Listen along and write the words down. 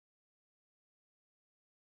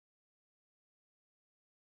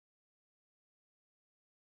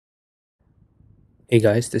Hey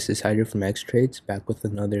guys, this is Hydra from X Trades, back with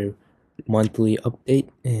another monthly update.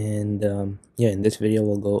 And yeah, in this video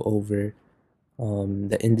we'll go over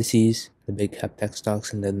the indices, the big cap tech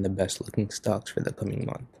stocks, and then the best looking stocks for the coming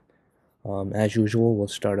month. As usual, we'll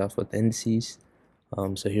start off with the indices.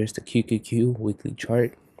 So here's the QQQ weekly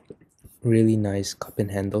chart. Really nice cup and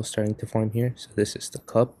handle starting to form here. So this is the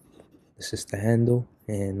cup, this is the handle,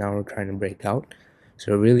 and now we're trying to break out.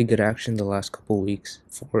 So really good action the last couple weeks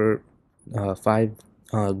for 5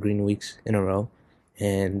 green weeks in a row,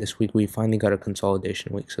 and this week we finally got a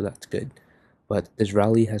consolidation week, so that's good. But this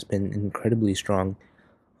rally has been incredibly strong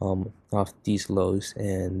off these lows,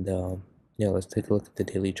 and yeah, let's take a look at the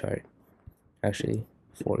daily chart. Actually,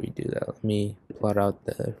 before we do that, let me plot out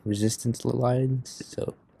the resistance lines.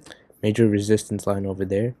 So major resistance line over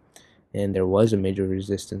there, and there was a major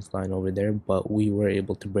resistance line over there, but we were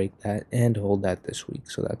able to break that and hold that this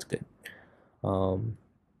week, so that's good.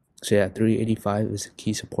 So yeah, 385 is a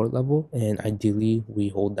key support level, and ideally we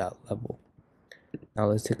hold that level. Now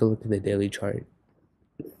let's take a look at the daily chart.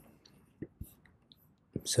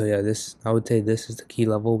 So yeah, I would say this is the key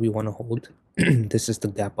level we want to hold. This is the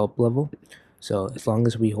gap up level. So as long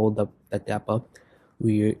as we hold up that gap up,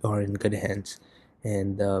 we are in good hands.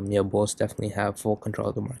 And yeah, bulls definitely have full control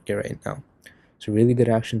of the market right now. So really good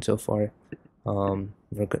action so far.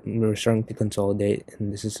 We're starting to consolidate,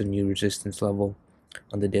 and this is a new resistance level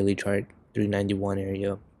on the daily chart, 391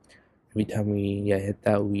 area. Every time we hit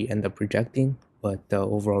that, we end up rejecting, but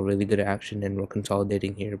overall really good action, and we're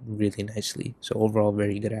consolidating here really nicely. So overall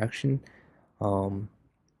very good action.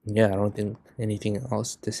 Yeah, I don't think anything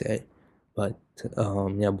else to say, but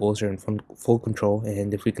yeah, bulls are in full control,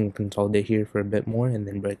 and if we can consolidate here for a bit more and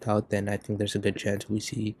then break out, then I think there's a good chance we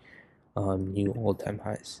see new all-time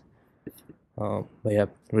highs. But yeah,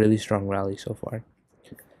 really strong rally so far.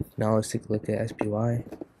 Now let's take a look at SPY.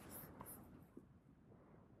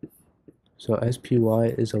 So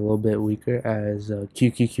SPY is a little bit weaker, as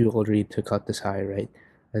QQQ already took out this high, right?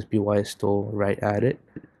 SPY is still right at it.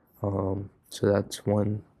 So that's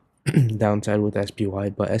one downside with SPY,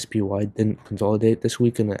 but SPY didn't consolidate this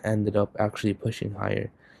week and it ended up actually pushing higher.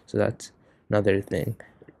 So that's another thing.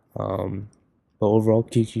 But overall,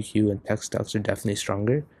 QQQ and tech stocks are definitely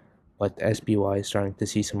stronger, but the SPY is starting to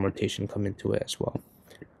see some rotation come into it as well.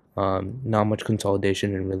 Not much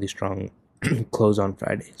consolidation and really strong close on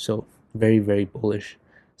Friday. So very, very bullish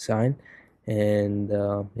sign. And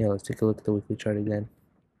yeah, let's take a look at the weekly chart again.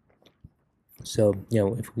 So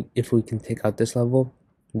if we can take out this level,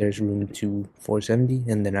 there's room to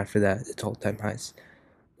 470, and then after that it's all-time highs.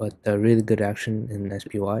 But really good action in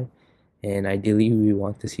SPY, and ideally we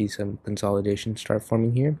want to see some consolidation start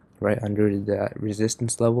forming here right under that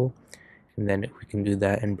resistance level, and then if we can do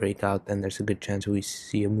that and break out, then there's a good chance we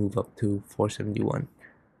see a move up to 471.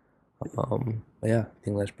 But yeah, I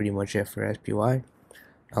think that's pretty much it for SPY.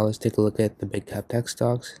 Now let's take a look at the big cap tech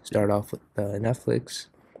stocks. Start off with Netflix.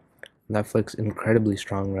 Netflix, incredibly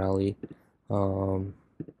strong rally.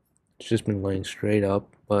 It's just been going straight up,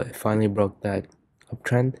 but it finally broke that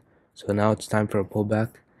uptrend. So now it's time for a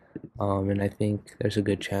pullback. And I think there's a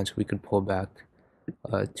good chance we could pull back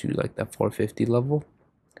to like that 450 level.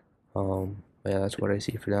 But yeah, that's what I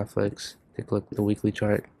see for Netflix. Take a look at the weekly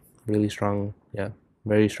chart. Really strong, yeah,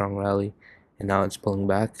 very strong rally, and now it's pulling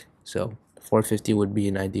back. So 450 would be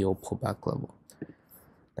an ideal pullback level.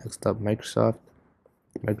 Next up, Microsoft.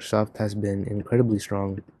 Microsoft has been incredibly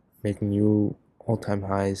strong, making new all-time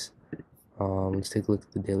highs. Let's take a look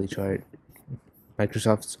at the daily chart.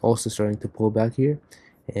 Microsoft's also starting to pull back here,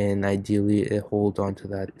 and ideally it holds on to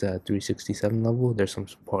that 367 level. There's some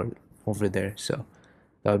support over there, so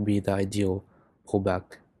that would be the ideal pullback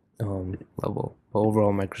level. But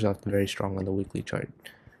overall, Microsoft very strong on the weekly chart.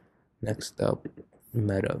 Next up,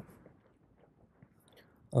 Meta.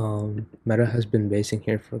 Meta has been basing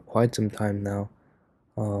here for quite some time now.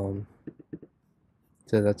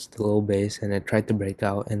 So that's the low base, and it tried to break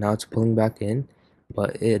out, and now it's pulling back in,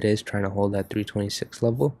 but it is trying to hold that 326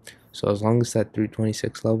 level. So as long as that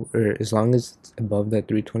 326 level, or as long as it's above that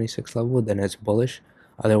 326 level, then it's bullish.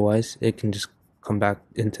 Otherwise, it can just come back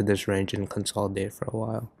into this range and consolidate for a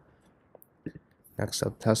while. Next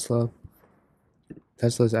up, Tesla.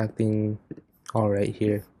 Tesla's acting all right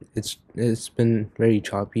here. It's been very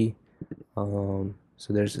choppy. So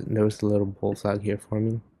there was a little bull flag here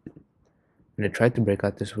forming, and it tried to break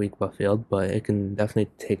out this week but failed. But it can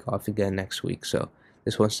definitely take off again next week. So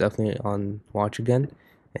this one's definitely on watch again.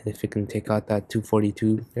 And if it can take out that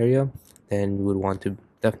 242 area, then you would want to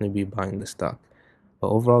definitely be buying the stock. But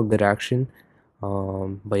overall, good action.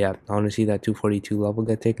 But yeah, I want to see that 242 level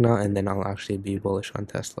get taken out, and then I'll actually be bullish on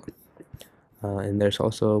Tesla. And there's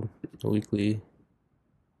also the weekly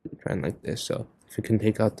trend like this. So if it can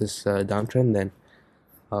take out this downtrend, then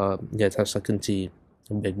yeah, Tesla can see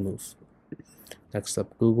a big move. Next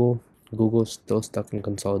up, Google. Google's still stuck in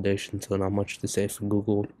consolidation, so not much to say for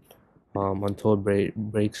Google until it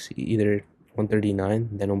breaks either 139,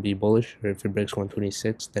 then it'll be bullish, or if it breaks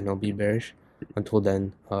 126, then it'll be bearish. Until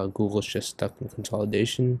then, Google's just stuck in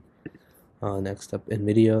consolidation. Next up,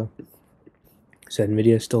 NVIDIA. So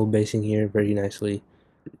NVIDIA is still basing here very nicely.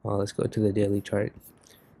 Let's go to the daily chart.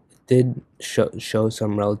 It did show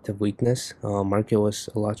some relative weakness. Market was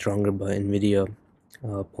a lot stronger, but NVIDIA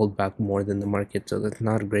pulled back more than the market, so that's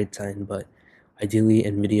not a great sign. But ideally,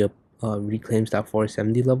 NVIDIA reclaims that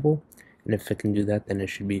 470 level, and if it can do that, then it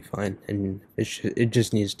should be fine. And it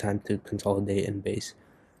just needs time to consolidate and base.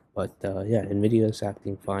 But yeah, NVIDIA is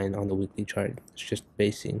acting fine on the weekly chart. It's just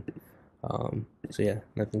basing. So yeah,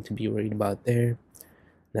 nothing to be worried about there.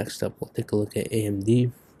 Next up, we'll take a look at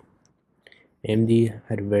AMD. AMD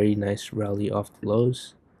had a very nice rally off the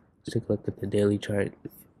lows. Let's take a look at the daily chart.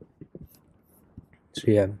 So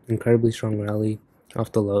yeah, incredibly strong rally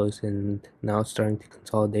off the lows, and now it's starting to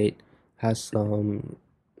consolidate.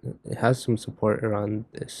 It has some support around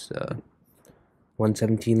this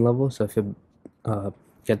 117 level. So if it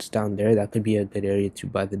gets down there, that could be a good area to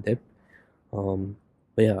buy the dip. But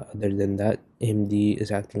yeah, other than that, AMD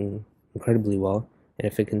is acting incredibly well, and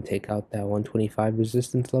if it can take out that 125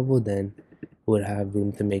 resistance level, then it would have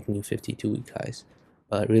room to make new 52-week highs.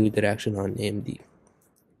 Really good action on AMD.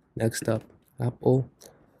 Next up, Apple.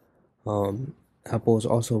 Apple is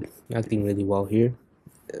also acting really well here.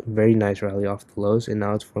 Very nice rally off the lows, and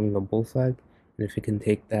now it's forming a bull flag. And if it can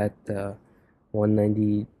take that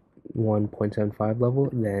 191.75 level,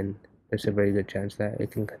 then there's a very good chance that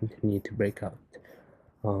it can continue to break out.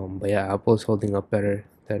 But yeah, Apple is holding up better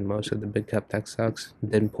than most of the big cap tech stocks.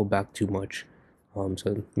 Didn't pull back too much.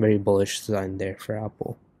 So very bullish sign there for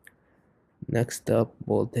Apple. Next up,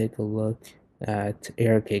 we'll take a look at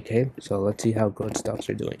ARKK. So let's see how growth stocks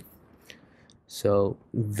are doing. So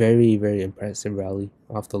very, very impressive rally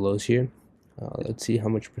off the lows here. Let's see how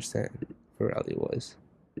much percent the rally was.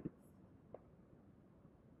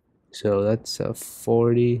 So that's a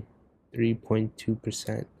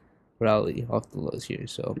 43.2% rally off the lows here.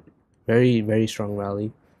 So very, very strong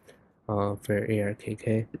rally for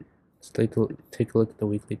ARKK. Let's take a look at the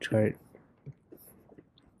weekly chart.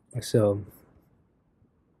 So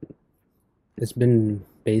it's been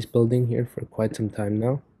base building here for quite some time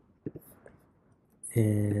now,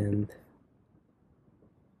 and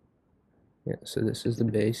yeah, so this is the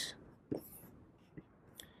base,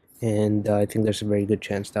 and I think there's a very good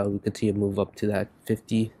chance that we could see a move up to that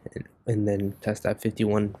 50 and then test that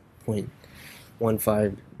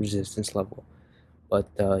 51.15 resistance level. But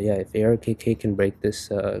yeah, if ARKK can break this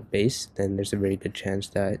base, then there's a very good chance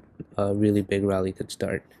that a really big rally could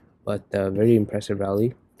start. But very impressive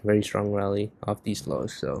rally, very strong rally off these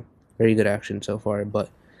lows. So very good action so far. But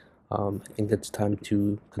I think it's time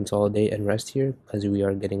to consolidate and rest here because we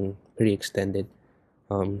are getting pretty extended.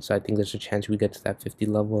 So I think there's a chance we get to that 50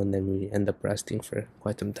 level and then we end up resting for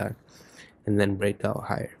quite some time and then break out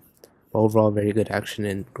higher. But overall, very good action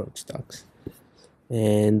in growth stocks.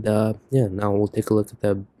 And yeah, now we'll take a look at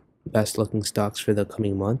the best looking stocks for the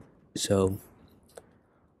coming month. So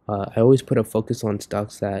I always put a focus on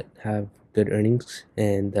stocks that have good earnings,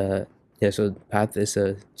 and yeah, so Path is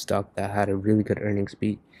a stock that had a really good earnings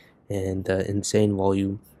beat and insane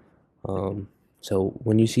volume. So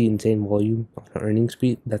when you see insane volume on an earnings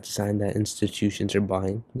beat, that's a sign that institutions are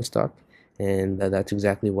buying the stock, and that's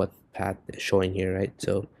exactly what Path is showing here, right?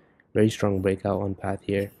 So very strong breakout on Path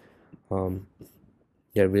here.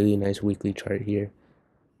 Yeah, really nice weekly chart here.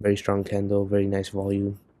 Very strong candle, very nice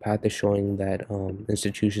volume. Path is showing that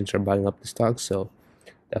institutions are buying up the stock, so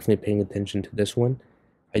definitely paying attention to this one.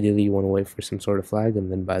 Ideally, you want to wait for some sort of flag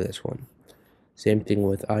and then buy this one. Same thing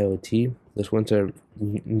with IoT. This one's a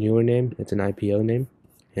newer name. It's an IPO name,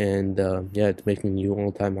 and yeah, it's making new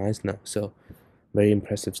all-time highs now. So very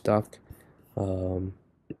impressive stock.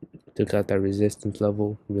 Took out that resistance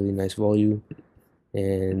level. Really nice volume.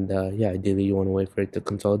 And yeah, ideally you want to wait for it to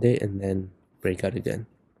consolidate and then break out again.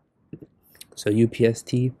 So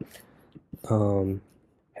UPST,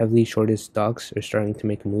 heavily shorted stocks are starting to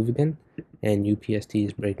make a move again, and UPST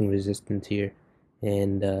is breaking resistance here,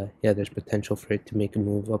 and yeah, there's potential for it to make a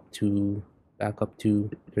move back up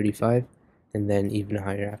to 35 and then even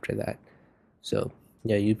higher after that. So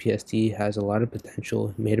yeah, UPST has a lot of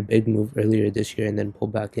potential. Made a big move earlier this year and then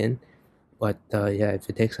pulled back in. But yeah, if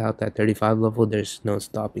it takes out that 35 level, there's no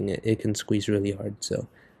stopping it. It can squeeze really hard. So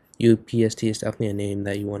UPST is definitely a name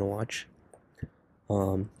that you want to watch.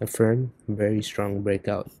 AFRM, very strong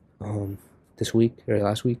breakout to this week or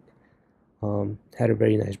last week. Had a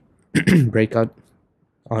very nice breakout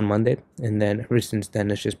on Monday, and then ever since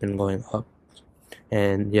then it's just been going up.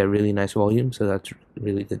 And yeah, really nice volume, so that's a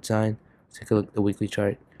really good sign. Let's take a look at the weekly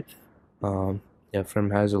chart. Yeah,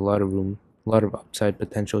 firm has a lot of room, a lot of upside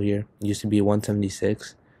potential here. It used to be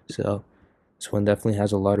 176, so this one definitely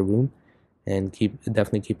has a lot of room, and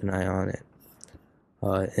definitely keep an eye on it.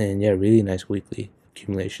 And yeah, really nice weekly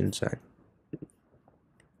accumulation sign.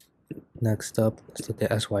 Next up, let's look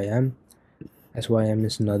at SYM. SYM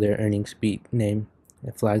is another earnings beat name.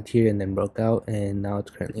 It flagged here and then broke out, and now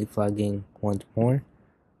it's currently flagging once more.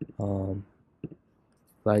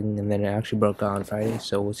 Flagging, and then it actually broke out on Friday,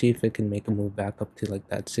 so we'll see if it can make a move back up to like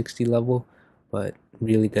that 60 level. But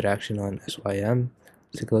really good action on SYM.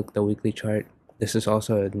 Let's take a look at the weekly chart. This is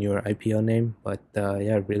also a newer IPO name, but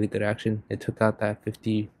yeah, really good action. It took out that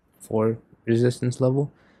 54 resistance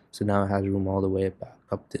level, so now it has room all the way back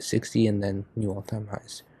up to 60 and then new all-time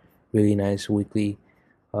highs. Really nice weekly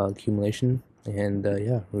accumulation, and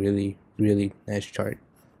yeah, really nice chart.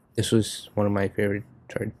 This was one of my favorite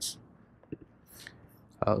charts.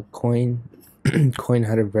 Coin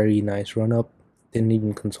had a very nice run up, didn't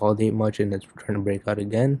even consolidate much, and it's trying to break out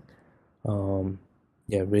again.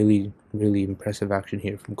 Yeah, really impressive action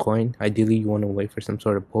here from Coin. Ideally you want to wait for some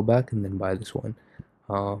sort of pullback and then buy this one.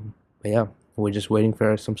 But yeah, we're just waiting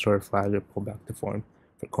for some sort of flag or pullback to form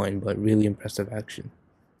for Coin, but really impressive action.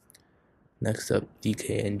 Next up,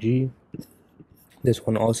 DKNG. This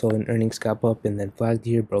one also an earnings gap up and then flagged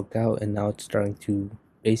here, broke out, and now it's starting to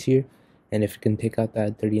base here. And if it can take out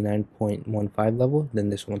that 39.15 level, then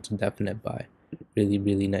this one's a definite buy.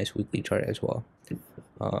 Really nice weekly chart as well.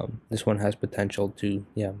 This one has potential to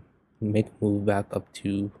make a move back up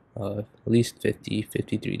to at least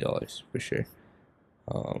 $53 for sure.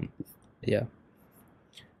 Yeah.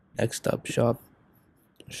 Next up, Shop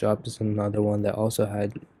is another one that also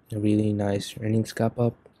had a really nice earnings gap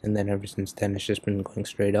up, and then ever since then it's just been going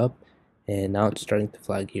straight up, and now it's starting to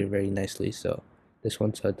flag here very nicely. So this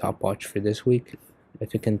one's a top watch for this week.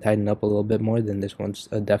 If it can tighten up a little bit more, then this one's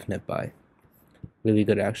a definite buy. Really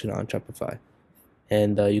good action on Shopify.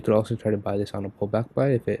 And you could also try to buy this on a pullback buy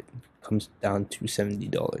if it comes down to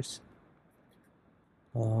 $70.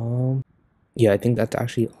 Yeah, I think that's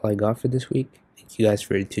actually all I got for this week. Thank you guys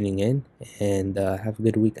for tuning in, and have a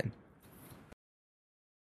good weekend.